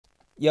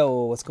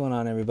Yo, what's going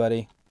on,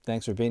 everybody?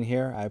 Thanks for being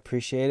here. I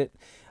appreciate it.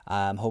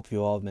 Hope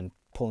you all have been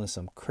pulling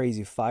some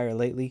crazy fire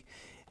lately.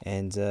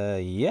 And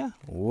yeah,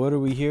 what are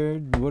we here?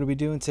 What are we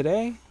doing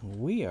today?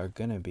 We are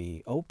going to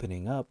be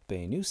opening up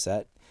a new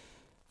set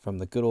from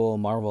the good old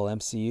Marvel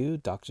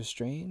MCU, Doctor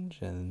Strange,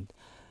 and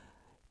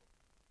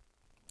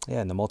yeah,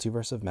 and the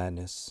Multiverse of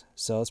Madness.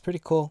 So it's pretty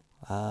cool.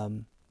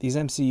 These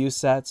MCU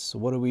sets,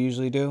 what do we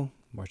usually do?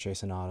 We're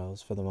chasing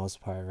autos for the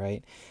most part,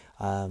 right?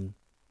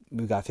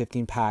 We've got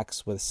 15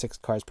 packs with 6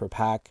 cards per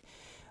pack.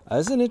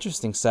 It's an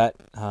interesting set.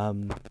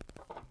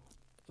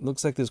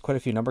 Looks like there's quite a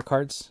few number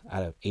cards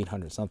out of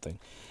 800 something.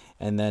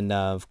 And then,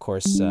 of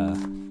course,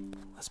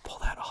 let's pull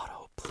that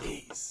auto,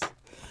 please.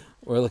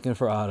 We're looking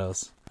for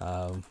autos.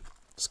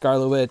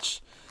 Scarlet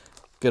Witch,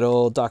 good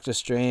old Doctor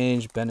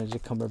Strange,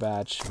 Benedict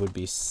Cumberbatch would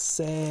be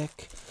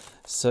sick.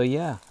 So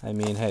yeah, I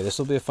mean, hey, this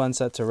will be a fun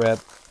set to rip.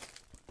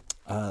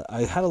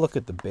 I had a look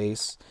at the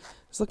base.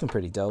 It's looking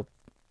pretty dope.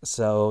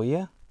 So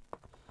yeah.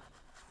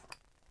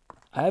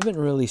 I haven't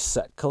really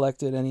set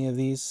collected any of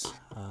these.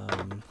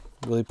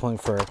 Really pulling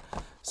for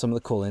some of the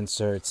cool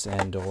inserts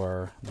and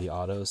or the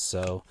autos.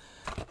 So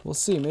we'll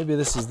see. Maybe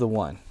this is the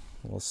one.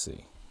 We'll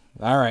see.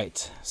 All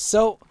right.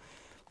 So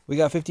we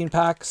got 15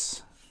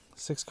 packs,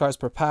 6 cards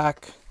per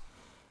pack.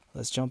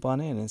 Let's jump on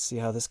in and see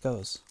how this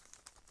goes.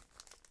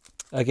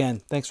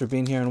 Again, thanks for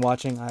being here and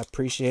watching. I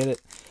appreciate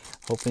it.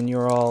 Hoping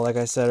you're all, like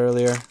I said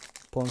earlier,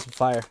 pulling some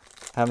fire,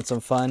 having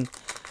some fun.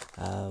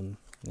 And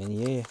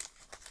yeah.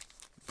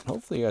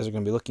 Hopefully you guys are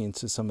going to be looking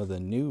into some of the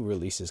new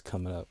releases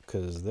coming up,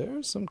 because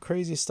there's some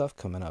crazy stuff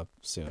coming up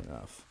soon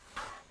enough.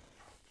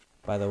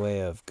 By the way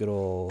of good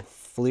old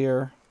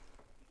Fleer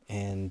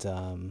and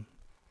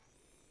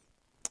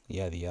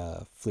yeah,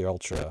 the Fleer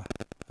Ultra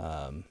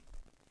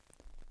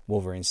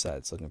Wolverine set.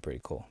 It's looking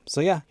pretty cool. So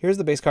yeah, here's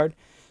the base card.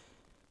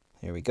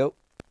 Here we go.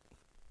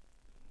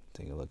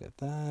 Take a look at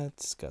that.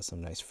 It's got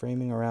some nice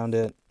framing around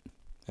it,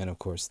 and of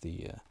course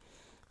the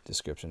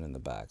description in the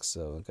back.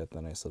 So we've got the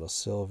nice little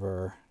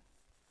silver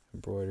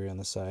embroidery on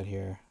the side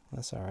here.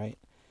 That's all right.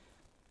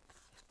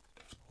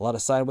 A lot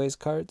of sideways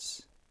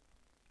cards.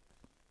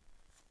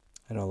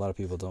 I know a lot of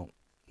people don't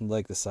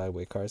like the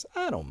sideways cards.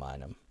 I don't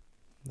mind them.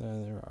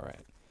 They're all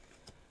right.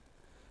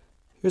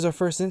 Here's our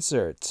first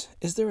insert.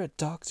 Is there a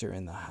doctor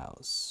in the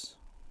house?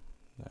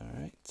 All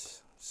right.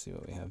 Let's see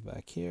what we have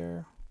back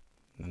here.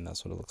 And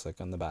that's what it looks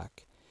like on the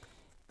back.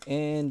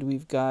 And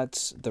we've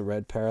got the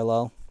red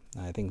parallel.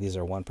 I think these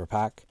are 1 per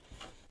pack.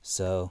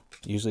 So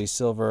usually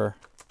silver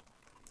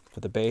for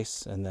the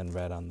base and then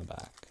red on the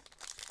back.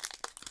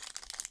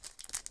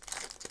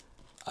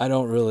 I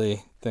don't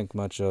really think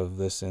much of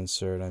this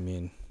insert. I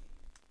mean,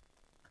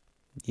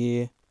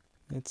 yeah,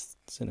 it's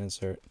an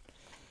insert.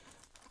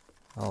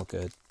 All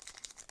good.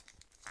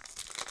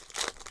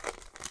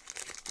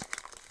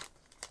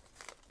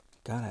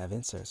 Gotta have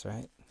inserts,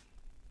 right?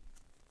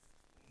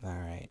 All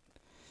right.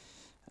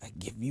 I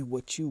give you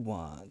what you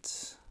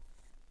want.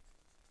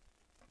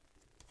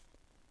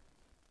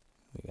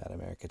 We got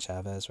America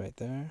Chavez right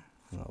there.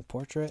 A little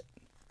portrait.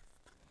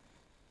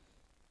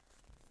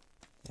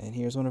 And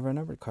here's one of our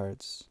numbered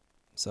cards.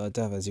 So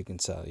as you can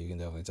definitely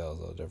tell it's a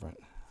little different.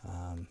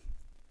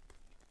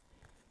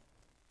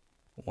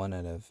 1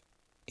 out of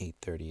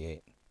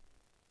 838.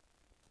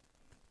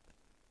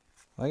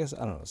 Well, I guess I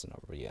don't know what's the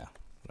number, but yeah,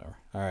 whatever.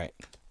 All right.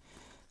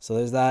 So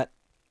there's that,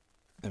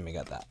 and we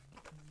got that.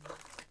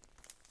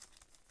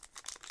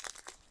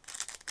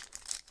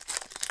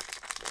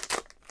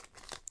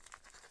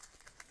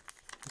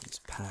 These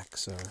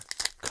packs are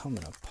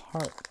coming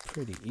apart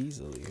pretty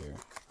easily here.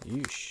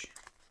 Yeesh.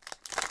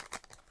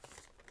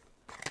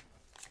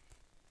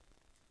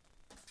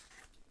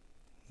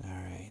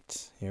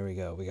 Alright, here we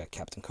go. We got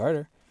Captain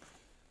Carter,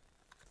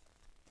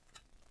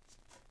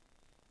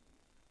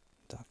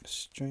 Doctor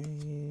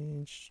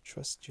Strange,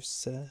 Trust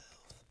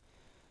Yourself,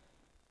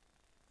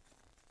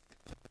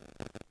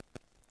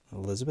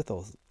 Elizabeth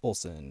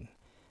Olsen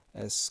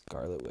as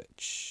Scarlet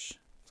Witch.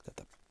 It's got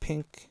the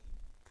pink.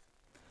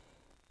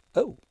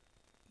 Oh,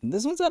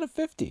 this one's out of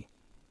 50.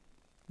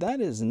 That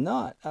is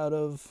not out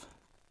of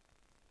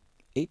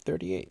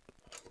 838.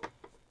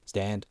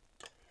 Stand.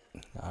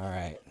 All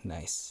right,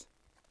 nice.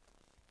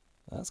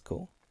 That's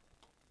cool.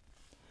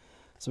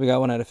 So we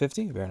got 1 out of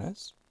 50. Very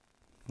nice.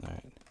 All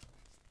right.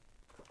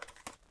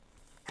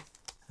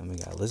 And we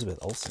got Elizabeth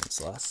Olsen.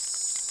 So that's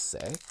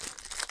sick.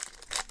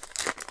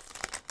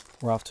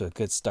 We're off to a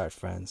good start,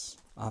 friends.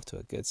 Off to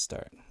a good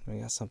start. We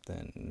got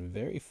something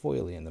very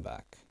foily in the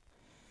back.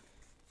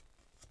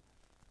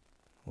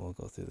 We'll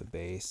go through the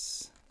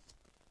base.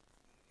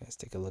 You guys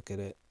take a look at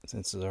it,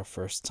 since it's our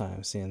first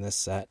time seeing this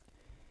set.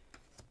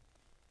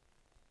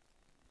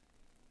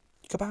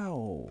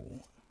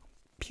 Kapow!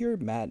 Pure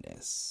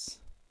Madness.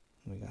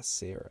 We got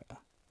Sarah.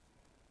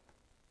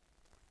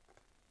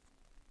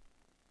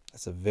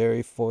 That's a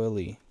very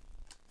foily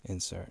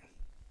insert.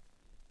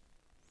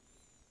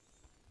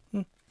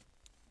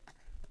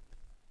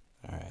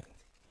 Alright.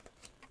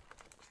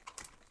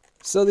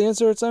 So the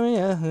inserts, I mean,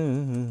 yeah.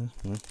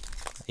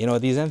 You know,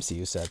 these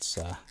MCU sets,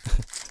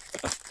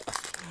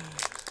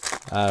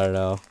 I don't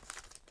know.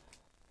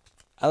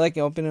 I like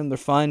opening them. They're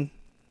fun.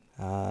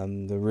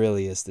 There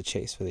really is the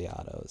chase for the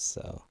autos,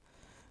 so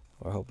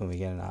we're hoping we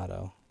get an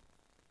auto.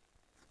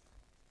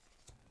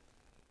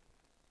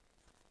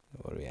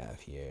 What do we have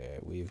here?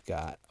 We've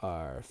got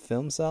our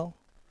film cell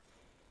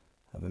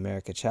of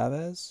America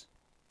Chavez.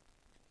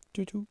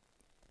 All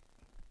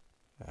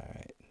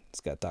right. It's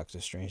got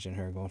Doctor Strange and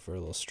her going for a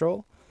little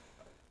stroll.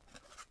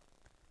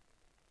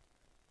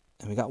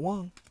 And we got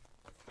Wong.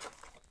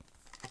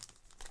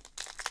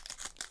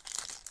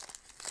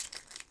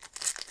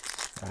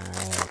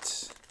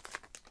 Alright.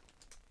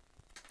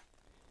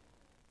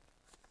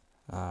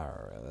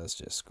 Alright, let's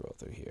just scroll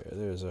through here.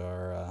 There's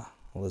our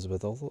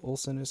Elizabeth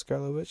Olsen as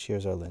Scarlet Witch.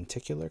 Here's our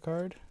lenticular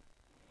card.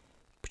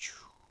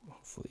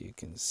 Hopefully you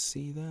can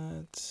see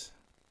that.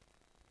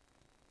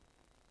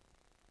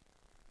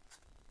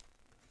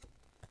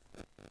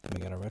 And we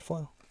got our red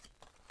foil.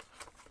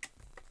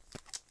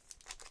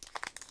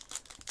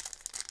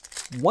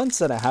 One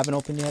set I haven't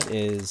opened yet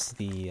is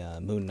the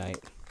Moon Knight.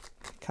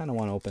 Kind of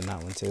want to open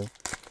that one too.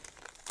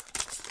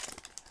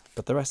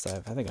 But the rest I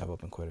think I've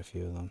opened quite a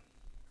few of them.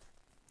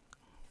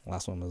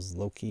 Last one was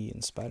Loki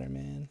and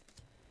Spider-Man.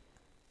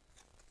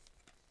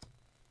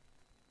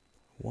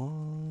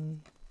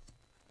 One.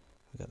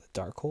 We got the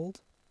Darkhold.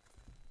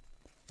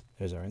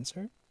 There's our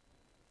insert.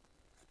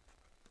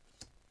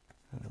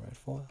 And a red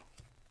foil.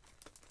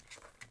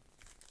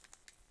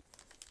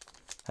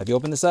 Have you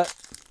opened this set?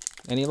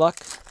 Any luck?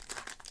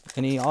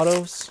 Any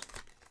autos?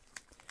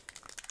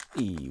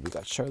 We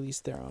got Charlize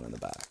Theron in the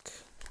back.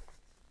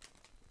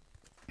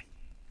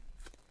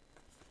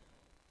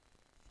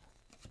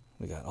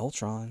 We got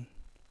Ultron.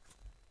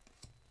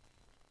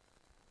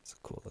 It's a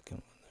cool looking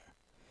one there.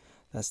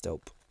 That's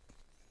dope.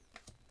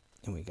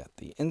 And we got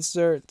the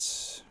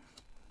insert.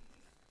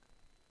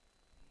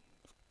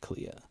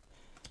 Clea.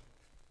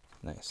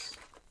 Nice.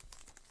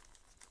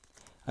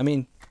 I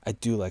mean, I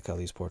do like how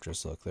these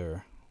portraits look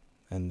there,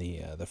 and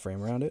the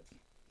frame around it.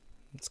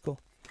 It's cool.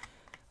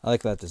 I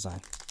like that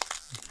design.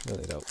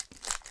 Really dope.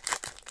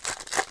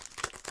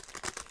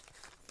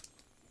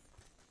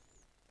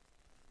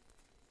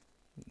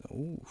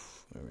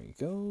 Oof, there we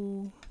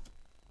go.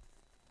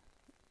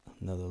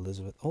 Another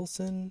Elizabeth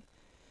Olsen.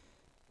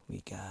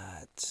 We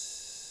got...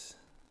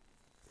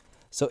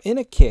 So in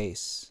a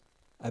case,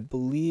 I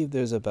believe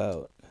there's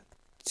about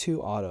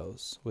 2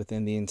 autos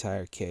within the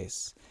entire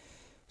case.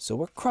 So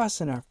we're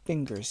crossing our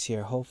fingers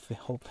here,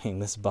 hoping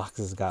this box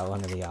has got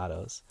one of the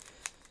autos.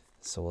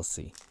 So we'll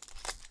see.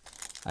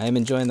 I am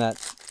enjoying that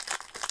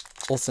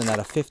Olsen at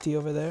a 50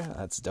 over there.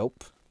 That's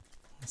dope.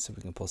 Let's see if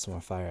we can pull some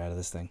more fire out of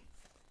this thing.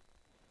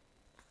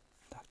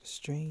 Doctor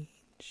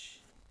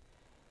Strange.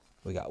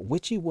 We got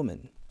Witchy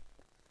Woman.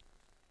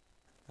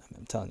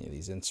 I'm telling you,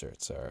 these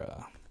inserts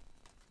are...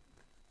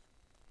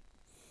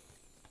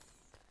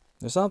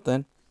 There's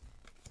something.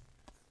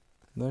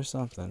 There's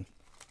something.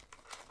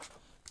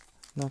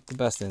 Not the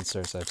best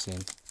inserts I've seen.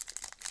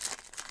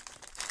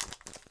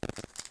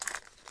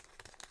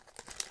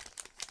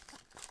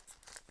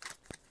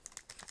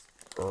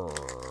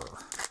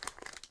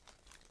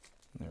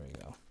 There we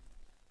go.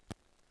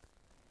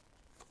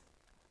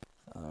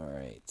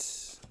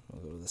 Alright.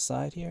 We'll go to the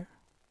side here.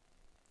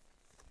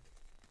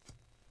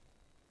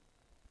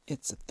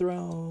 It's a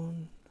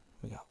Throne.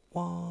 We got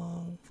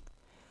Wong.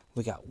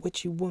 We got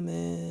Witchy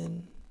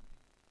Woman.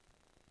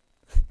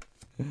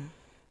 And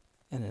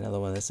another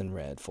one that's in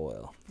red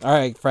foil.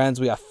 Alright, friends.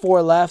 We got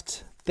 4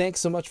 left. Thanks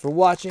so much for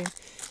watching.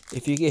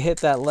 If you could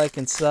hit that like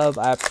and sub,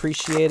 I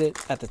appreciate it.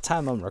 At the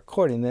time I'm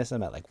recording this,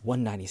 I'm at like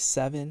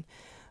 197.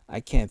 I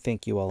can't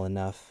thank you all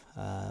enough.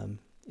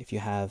 If you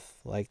have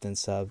liked and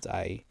subbed,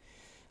 I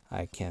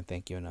can't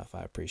thank you enough.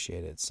 I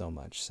appreciate it so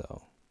much.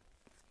 So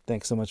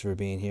thanks so much for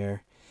being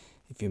here.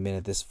 If you made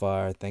it this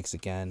far, thanks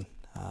again.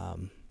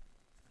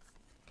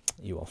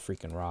 You all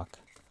freaking rock.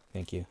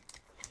 Thank you.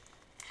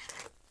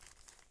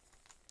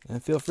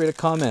 And feel free to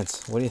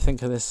comment. What do you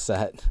think of this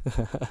set?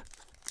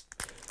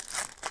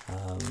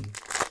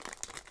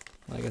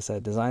 Like I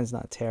said, design's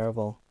not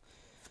terrible.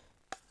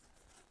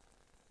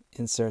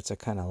 Inserts are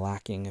kind of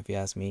lacking, if you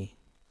ask me.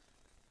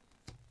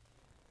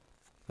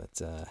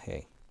 But,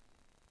 hey.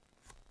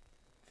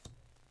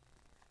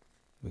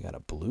 We got a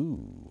blue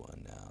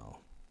one now.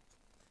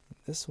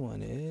 This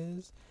one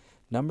is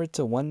numbered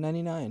to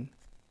 199.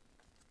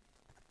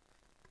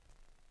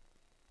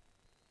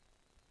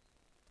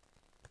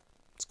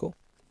 It's cool.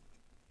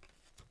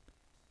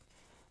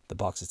 The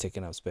box is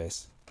taking up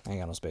space. I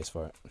ain't got no space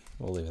for it.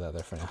 We'll leave that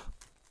there for now.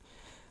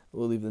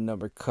 We'll leave the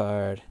number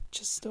card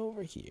just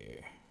over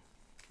here.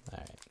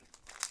 Alright.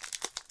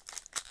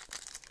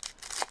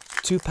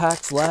 2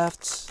 packs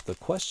left. The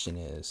question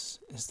is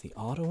the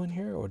auto in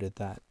here, or did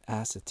that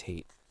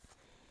acetate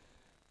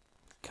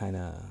kind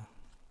of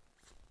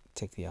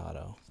take the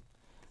auto?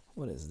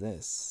 What is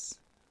this?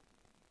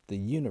 The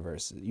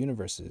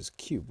Universe's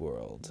Cube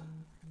World.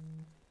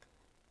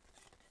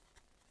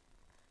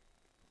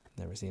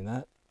 Never seen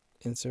that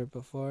insert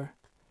before.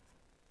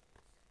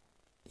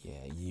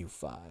 Yeah,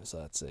 U5. So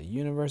that's a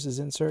Universe's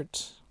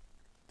insert.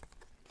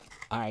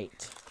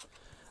 Alright.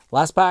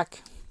 Last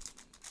pack.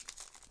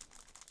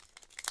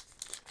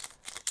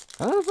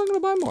 I don't know if I'm going to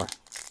buy more.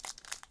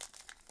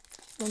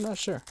 I'm not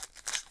sure.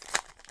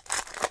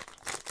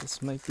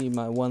 This might be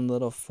my one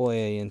little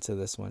foyer into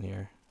this one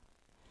here.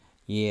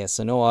 Yeah,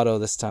 so no auto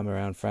this time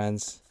around,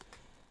 friends.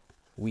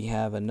 We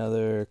have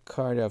another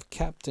card of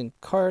Captain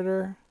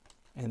Carter.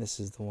 And this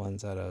is the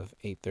ones out of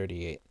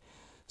 838.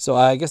 So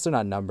I guess they're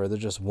not numbered. They're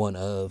just one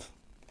of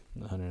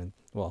 100.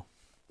 Well,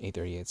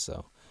 838.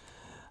 So,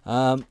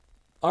 all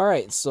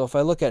right. So if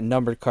I look at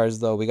numbered cards,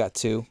 though, we got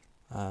two.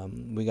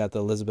 We got the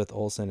Elizabeth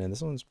Olsen, and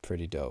this one's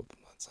pretty dope.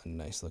 That's a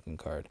nice looking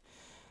card.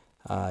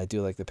 I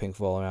do like the pink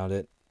foil around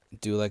it.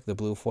 Do like the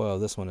blue foil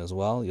of this one as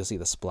well. You'll see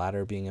the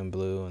splatter being in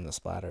blue and the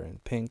splatter in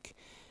pink.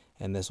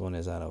 And this one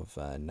is out of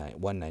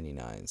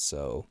 $199.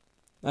 So,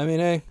 I mean,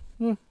 hey,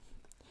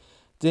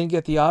 didn't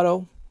get the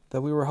auto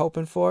that we were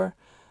hoping for.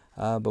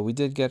 But we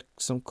did get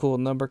some cool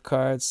number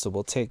cards, so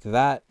we'll take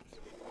that.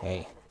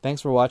 Hey,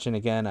 thanks for watching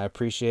again. I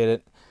appreciate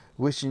it.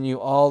 Wishing you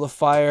all the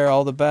fire,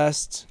 all the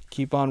best.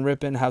 Keep on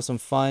ripping, have some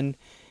fun,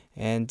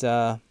 and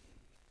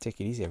take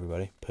it easy,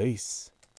 everybody. Peace.